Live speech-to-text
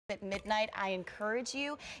at midnight. I encourage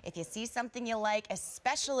you, if you see something you like,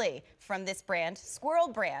 especially from this brand, Squirrel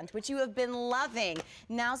brand, which you have been loving,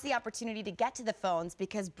 now's the opportunity to get to the phones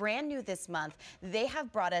because brand new this month, they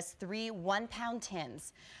have brought us 3 one-pound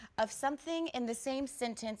tins of something in the same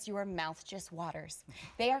sentence your mouth just waters.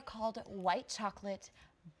 They are called white chocolate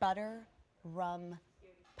butter rum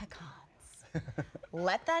pecans.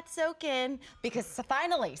 Let that soak in, because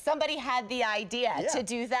finally somebody had the idea to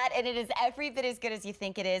do that, and it is every bit as good as you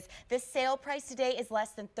think it is. The sale price today is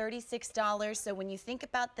less than $36, so when you think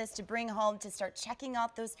about this to bring home to start checking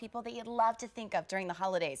off those people that you'd love to think of during the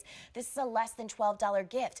holidays, this is a less than $12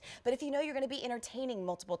 gift. But if you know you're going to be entertaining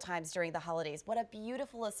multiple times during the holidays, what a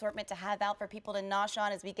beautiful assortment to have out for people to nosh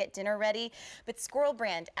on as we get dinner ready. But Squirrel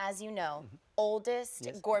brand, as you know, oldest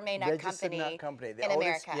gourmet nut company in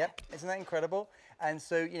America. Yep, isn't that incredible? And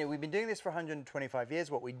so, you know, we've been doing this for 125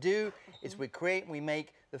 years. What we do is we create and we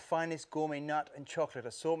make the finest gourmet nut and chocolate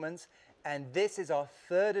assortments. And this is our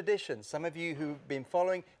 3rd edition. Some of you who've been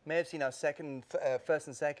following may have seen our first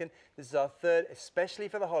and second. This is our 3rd, especially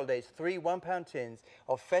for the holidays, 3 one-pound tins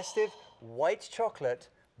of festive white chocolate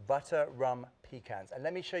butter rum pecans. And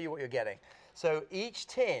let me show you what you're getting. So each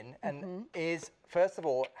tin is, first of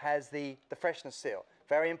all, has the freshness seal.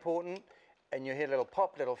 Very important. And you hear a little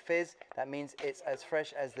pop, little fizz. That means it's as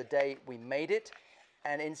fresh as the day we made it.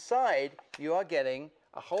 And inside, you are getting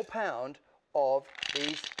a whole pound of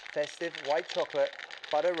these festive white chocolate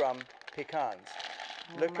butter rum pecans.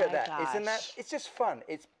 Look at that. Gosh. Isn't that, it's just fun.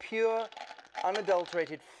 It's pure,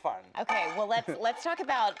 unadulterated fun. Okay, well, let's talk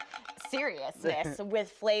about seriousness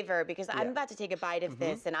with flavor, because I'm about to take a bite of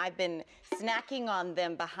this, and I've been snacking on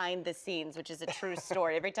them behind the scenes, which is a true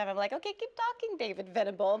story. Every time I'm like, okay, keep talking, David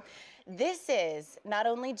Venable. This is, not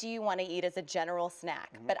only do you want to eat as a general snack,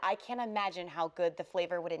 but I can't imagine how good the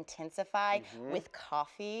flavor would intensify with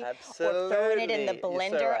coffee. Absolutely. Or throwing it in the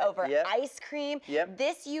blender over Yep. ice cream. Yep.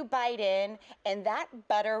 This you bite in, and that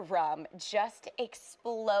butter rum just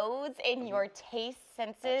explodes in your taste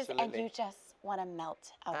senses, and you just want to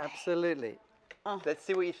melt away. Absolutely. Let's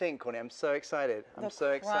see what you think, Courtney. I'm so excited. I'm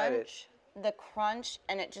so excited. The crunch,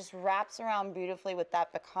 and it just wraps around beautifully with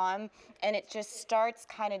that pecan, and it just starts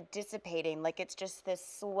kind of dissipating, like it's just this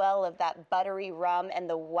swell of that buttery rum, and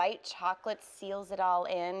the white chocolate seals it all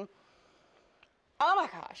in. Oh my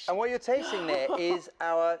gosh. And what you're tasting there is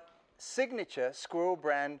our signature Squirrel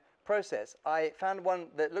brand process. I found one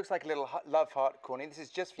that looks like a little love heart, Courtney. This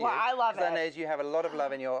is just for you. Well, I love it. I know you have a lot of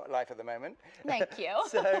love in your life at the moment. Thank you.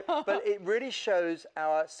 But it really shows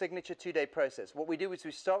our signature 2-day process. What we do is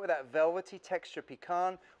we start with that velvety texture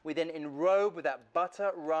pecan. We then enrobe with that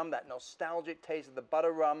butter rum, that nostalgic taste of the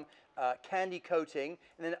butter rum candy coating.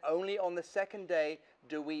 And then only on the 2nd day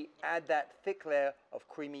do we add that thick layer of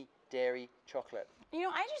creamy dairy chocolate. You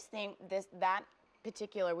know, I just think that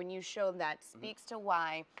particular, when you showed that, speaks to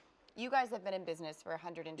why you guys have been in business for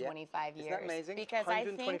 125 years. Isn't that amazing? Because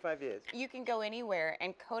 125 I think years. you can go anywhere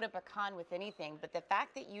and coat a pecan with anything, but the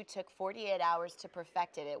fact that you took 48 hours to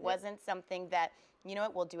perfect it, it wasn't something that, you know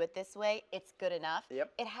what, we'll do it this way, it's good enough.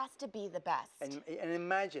 It has to be the best. And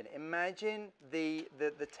imagine the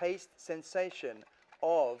taste sensation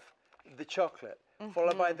of the chocolate,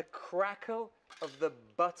 followed by the crackle of the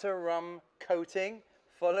butter rum coating,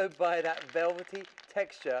 followed by that velvety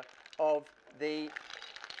texture of the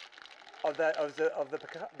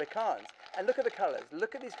pecans. And look at the colors.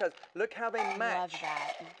 Look at these colors. Look how they match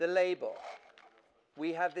the label.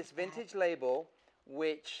 We have this vintage label,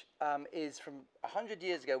 which is from 100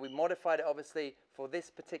 years ago. We modified it, obviously, for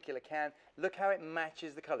this particular can. Look how it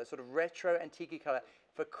matches the color, sort of retro, antique color.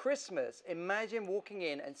 For Christmas, imagine walking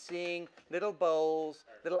in and seeing little bowls,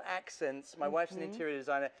 little accents. My wife's an interior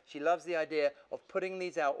designer. She loves the idea of putting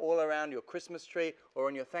these out all around your Christmas tree or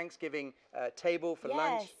on your Thanksgiving table for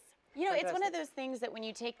lunch. You know, it's one of those things that when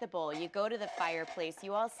you take the bowl, you go to the fireplace,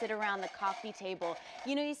 you all sit around the coffee table,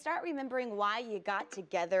 you know, you start remembering why you got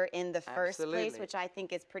together in the first place, which I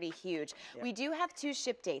think is pretty huge. We do have 2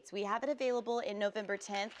 ship dates. We have it available in November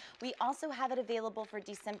 10th. We also have it available for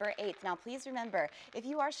December 8th. Now, please remember, if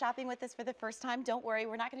you are shopping with us for the first time, don't worry,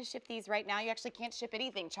 we're not going to ship these right now. You actually can't ship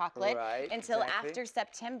anything chocolate until after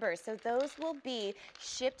September. So those will be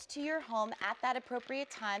shipped to your home at that appropriate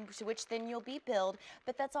time, to which then you'll be billed.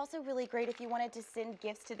 But that's also really great if you wanted to send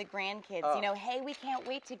gifts to the grandkids. You know, hey, we can't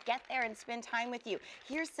wait to get there and spend time with you.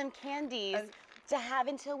 Here's some candies to have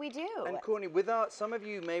until we do. And Courtney, some of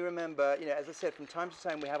you may remember, you know, as I said, from time to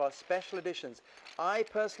time we have our special editions. I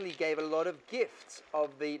personally gave a lot of gifts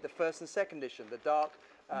of the 1st and 2nd edition, the dark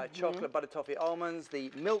chocolate butter toffee almonds,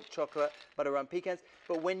 the milk chocolate butter rum pecans.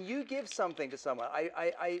 But when you give something to someone,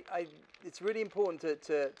 it's really important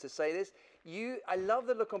to say this. I love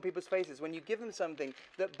the look on people's faces when you give them something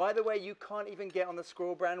that, by the way, you can't even get on the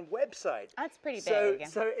Squirrel brand website. That's pretty big.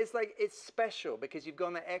 So it's like, it's special because you've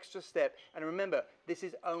gone that extra step. And remember, this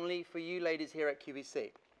is only for you ladies here at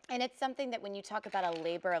QVC. And it's something that when you talk about a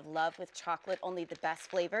labor of love with chocolate, only the best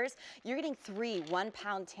flavors, you're getting 3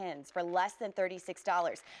 1-pound tins for less than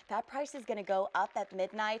 $36. That price is going to go up at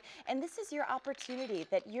midnight. And this is your opportunity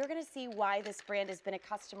that you're going to see why this brand has been a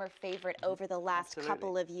customer favorite over the last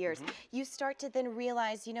couple of years. You start to then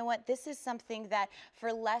realize, you know what, this is something that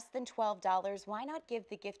for less than $12, why not give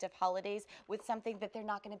the gift of holidays with something that they're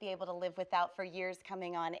not going to be able to live without for years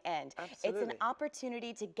coming on end. Absolutely. It's an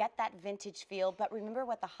opportunity to get that vintage feel, but remember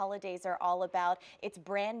what the holidays are all about. It's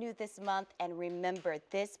brand new this month, and remember,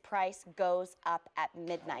 this price goes up at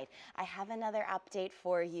midnight. I have another update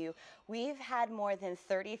for you. We've had more than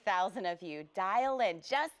 30,000 of you dial in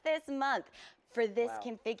just this month for this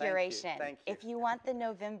configuration. Thank you. If you want the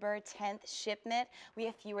November 10th shipment, we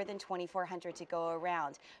have fewer than 2,400 to go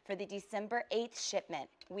around. For the December 8th shipment,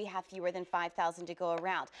 we have fewer than 5,000 to go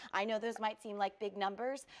around. I know those might seem like big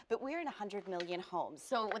numbers, but we're in 100 million homes.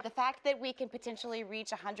 So with the fact that we can potentially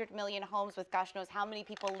reach 100 million homes with gosh knows how many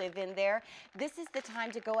people live in there, this is the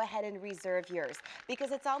time to go ahead and reserve yours.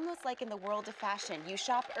 Because it's almost like in the world of fashion. You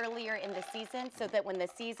shop earlier in the season so that when the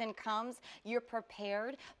season comes, you're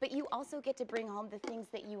prepared, but you also get to bring home the things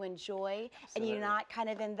that you enjoy. And you're not kind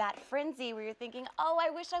of in that frenzy where you're thinking, oh,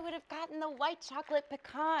 I wish I would have gotten the white chocolate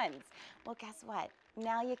pecans. Well, guess what?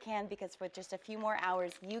 Now you can, because for just a few more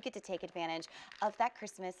hours, you get to take advantage of that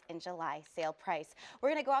Christmas in July sale price. We're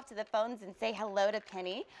going to go off to the phones and say hello to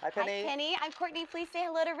Penny. Hi, Penny. Hi, Penny. I'm Courtney. Please say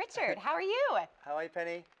hello to Richard. How are you? How are you,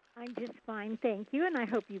 Penny? I'm just fine, thank you, and I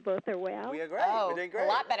hope you both are well. We are great. Oh, we're doing great. a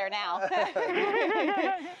lot better now.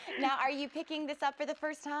 Now, are you picking this up for the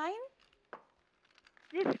first time?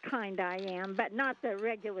 This kind I am, but not the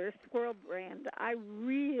regular Squirrel brand. I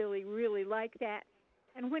really, really like that.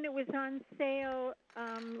 And when it was on sale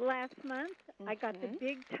last month, I got the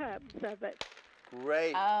big tubs of it.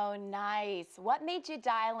 Great. Oh, nice. What made you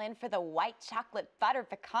dial in for the white chocolate butter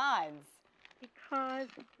pecans? Because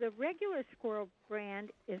the regular Squirrel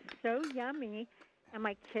brand is so yummy, and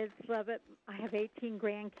my kids love it. I have 18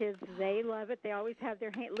 grandkids. They love it. They always have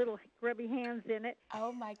their little grubby hands in it.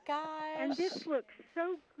 Oh, my gosh. And this looks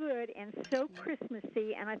so good and so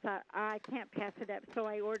Christmassy, and I thought, I can't pass it up. So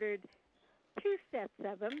I ordered 2 sets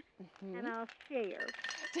of them, and I'll share.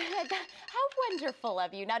 How wonderful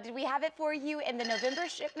of you. Now, did we have it for you in the November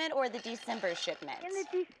shipment or the December shipment? In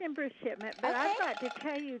the December shipment, but I've got to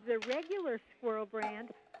tell you, the regular Squirrel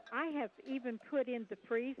brand, I have even put in the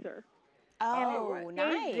freezer. Oh, and it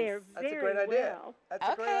nice. stays there That's a very great idea. well.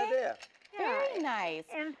 That's a great idea. Very nice.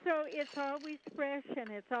 And so it's always fresh, and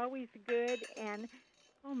it's always good, and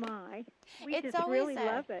oh my, we It's just really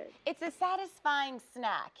always love it. It's a satisfying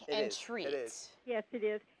snack and is. treat. It is. Yes, it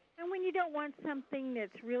is. And when you don't want something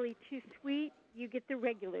that's really too sweet, you get the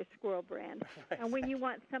regular Squirrel brand. And when you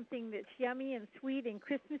want something that's yummy and sweet and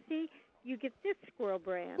Christmassy, you get this Squirrel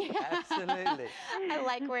brand. Absolutely. I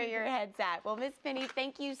like where your head's at. Well, Miss Penny,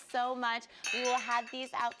 thank you so much. We will have these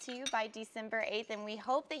out to you by December 8th, and we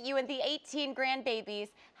hope that you and the 18 grandbabies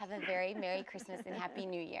have a very Merry Christmas and Happy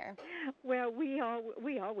New Year. Well, we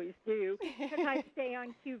always do, because I stay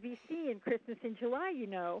on QVC in Christmas in July, you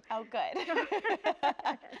know. Oh, good.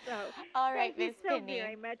 So, all right, Miss Thank you so Penny.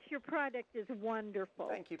 very much. Your product is wonderful.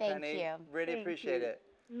 Thank you, Thank Penny. you. Really Thank appreciate you. it.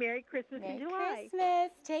 Merry Christmas Merry in July.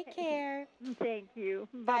 Christmas. Take care. Thank you.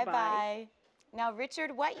 Bye-bye. Bye-bye. Now,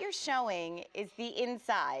 Richard, what you're showing is the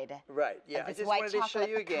inside. Right, yeah. I this just white wanted to show chocolate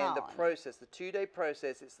you again the pecan. process, the 2-day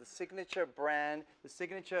process. It's the signature brand, the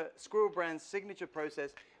signature Squirrel brand signature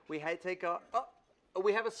process. We take our,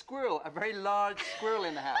 we have a squirrel, a very large squirrel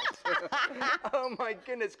in the house. Oh my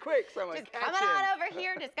goodness, quick, someone Just catch coming him. on over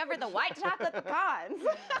here, discover the white chocolate pecans.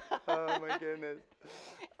 Oh my goodness.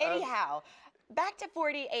 Anyhow, back to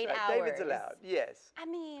 48 Right, hours. David's allowed, yes. I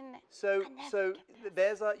mean, So, I never so do this.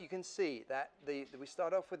 there's our, you can see that we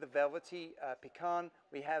start off with the velvety pecan.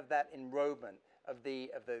 We have that enrobement of the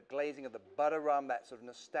glazing of the butter rum, that sort of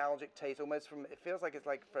nostalgic taste, almost from, it feels like it's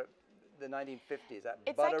like for the 1950s, that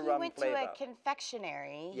It's butter like you rum went flavor. to a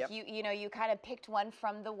confectionery. Yep. You kind of picked one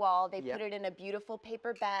from the wall. They Yep. put it in a beautiful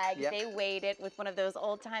paper bag. Yep. They weighed it with one of those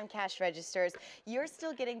old-time cash registers. You're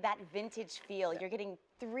still getting that vintage feel. You're getting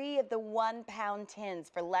 3 of the 1-pound tins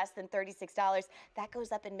for less than $36. That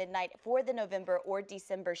goes up in midnight for the November or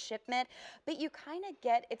December shipment. But you kind of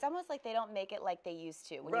get, it's almost like they don't make it like they used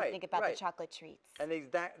to when you think about the chocolate treats. And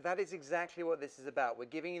that is exactly what this is about. We're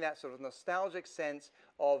giving you that sort of nostalgic sense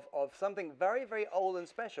of something very, very old and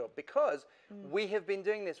special, because we have been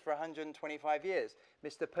doing this for 125 years.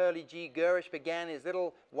 Mr. Pearly G. Gurish began his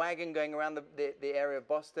little wagon going around the area of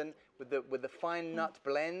Boston with the fine nut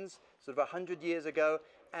blends sort of 100 years ago.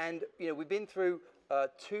 And you know, we've been through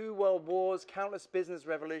 2 world wars, countless business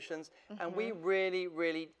revolutions, and we really,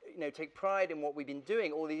 really, you know, take pride in what we've been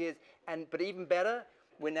doing all these years. But even better,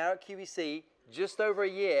 we're now at QVC just over a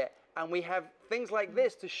year, and we have things like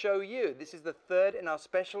this to show you. This is the 3rd in our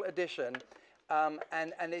special edition,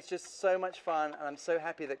 and it's just so much fun, and I'm so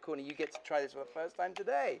happy that, Courtney, you get to try this for the first time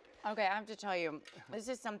today. Okay, I have to tell you, this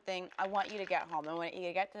is something I want you to get home. I want you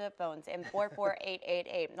to get to the phones in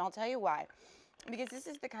 44888, and I'll tell you why. Because this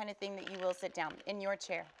is the kind of thing that you will sit down in your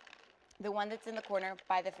chair, the one that's in the corner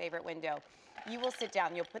by the favorite window. You will sit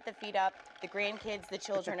down, you'll put the feet up, the grandkids, the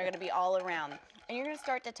children are going to be all around. And you're going to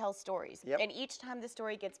start to tell stories. And each time the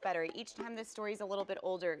story gets better, each time the story's a little bit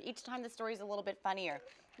older, each time the story's a little bit funnier,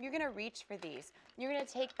 you're going to reach for these. You're going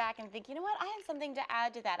to take back and think, you know what, I have something to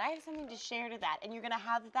add to that. I have something to share to that. And you're going to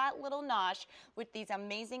have that little nosh with these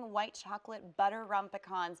amazing white chocolate butter rum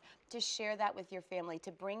pecans to share that with your family,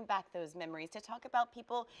 to bring back those memories, to talk about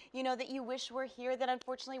people, you know, that you wish were here that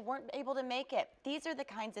unfortunately weren't able to make it. These are the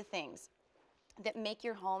kinds of things that make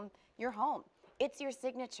your home your home. It's your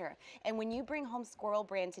signature. And when you bring home Squirrel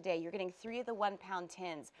brand today, you're getting 3 of the 1-pound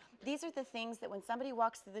tins. These are the things that when somebody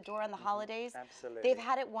walks through the door on the holidays, they've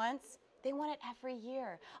had it once, they want it every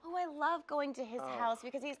year. Oh, I love going to his house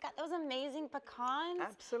because he's got those amazing pecans.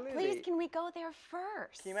 Absolutely. Please, can we go there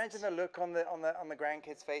first? Can you imagine the look on the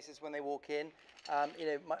grandkids' faces when they walk in? You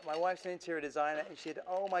know, my wife's an interior designer, and she said,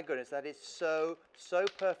 "Oh my goodness, that is so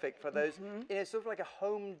perfect for those." You know, sort of like a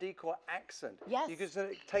home decor accent. Yes. You can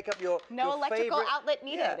sort of take up your electrical favorite outlet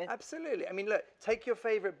needed. Yeah, absolutely. I mean, look, take your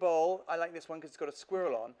favorite bowl. I like this one because it's got a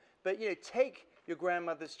squirrel on. But you know, take your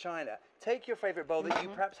grandmother's china. Take your favorite bowl that you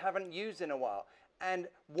perhaps haven't used in a while. And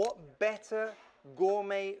what better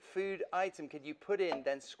gourmet food item could you put in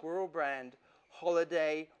than Squirrel brand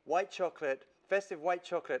holiday white chocolate, festive white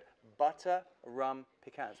chocolate, butter rum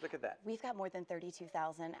pecans? Look at that. We've got more than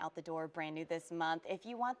 32,000 out the door brand new this month. If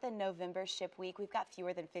you want the November ship week, we've got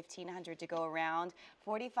fewer than 1,500 to go around,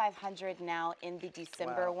 4,500 now in the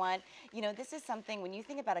December one. You know, this is something, when you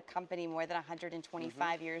think about a company more than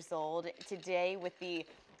 125 years old, today with the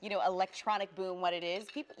electronic boom, what it is,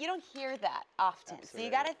 people, you don't hear that often. Absolutely. So you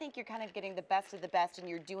got to think you're kind of getting the best of the best and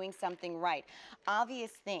you're doing something right. Obvious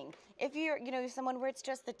thing, if you're, someone where it's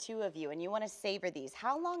just the 2 of you and you want to savor these,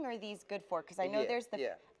 how long are these good for? Because I know there's the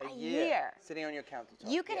a year sitting on your countertop.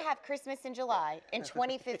 You could have Christmas in July in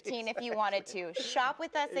 2015 if you wanted to. Shop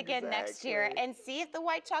with us again next year and see if the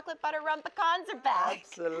white chocolate butter rum pecans are back.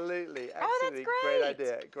 Absolutely. Oh, that's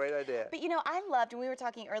great. Great idea. But I loved, when we were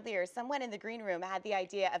talking earlier, someone in the green room had the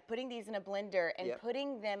idea of putting these in a blender and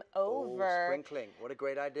putting them over sprinkling. What a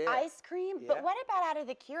great idea. Ice cream. But what about out of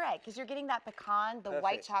the Keurig? Because you're getting that pecan, the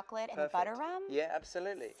white chocolate, and the butter rum. Yeah,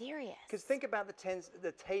 absolutely. Serious. Because think about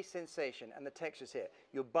the taste sensation and the textures here.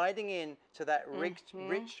 You're biting in to that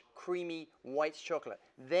rich, creamy white chocolate.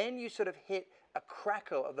 Then you sort of hit a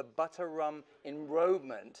crackle of the butter rum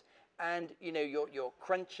enrobement, and you're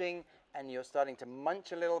crunching and you're starting to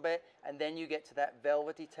munch a little bit, and then you get to that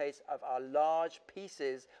velvety taste of our large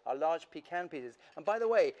pieces, our large pecan pieces. And by the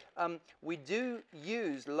way, we do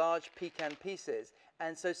use large pecan pieces,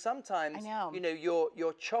 and so sometimes,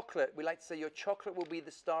 your chocolate, we like to say your chocolate will be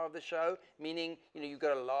the star of the show, meaning, you've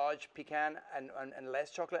got a large pecan and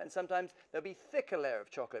less chocolate, and sometimes there'll be thicker layer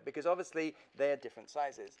of chocolate, because obviously they are different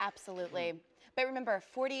sizes. Absolutely. But remember,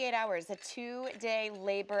 48 hours, a 2-day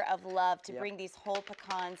labor of love to bring these whole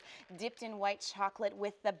pecans dipped in white chocolate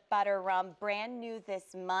with the butter rum, brand new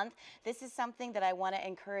this month. This is something that I want to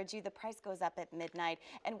encourage you. The price goes up at midnight,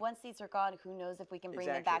 and once these are gone, who knows if we can bring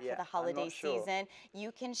them back for the holiday season.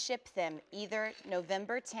 You can ship them either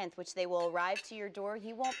November 10th, which they will arrive to your door.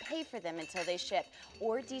 You won't pay for them until they ship,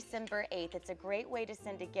 or December 8th. It's a great way to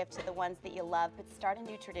send a gift to the ones that you love, but start a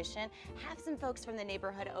new tradition. Have some folks from the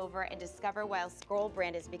neighborhood over and discover why Squirrel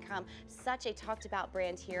brand has become such a talked about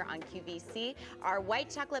brand here on QVC. Our white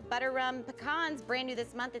chocolate butter rum pecans, brand new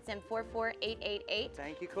this month. It's in 44888.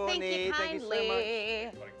 Thank you, Courtney. Thank you kindly.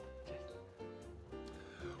 Thank you so much.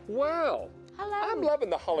 Well, hello. I'm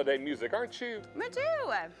loving the holiday music, aren't you? Me too.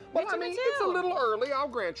 Well, I mean, it's a little early, I'll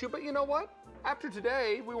grant you, but you know what? after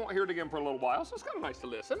today, we won't hear it again for a little while, so it's kind of nice to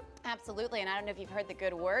listen. Absolutely, and I don't know if you've heard the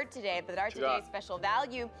good word today, but our What you got? today's special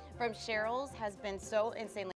value from Cheryl's has been so insanely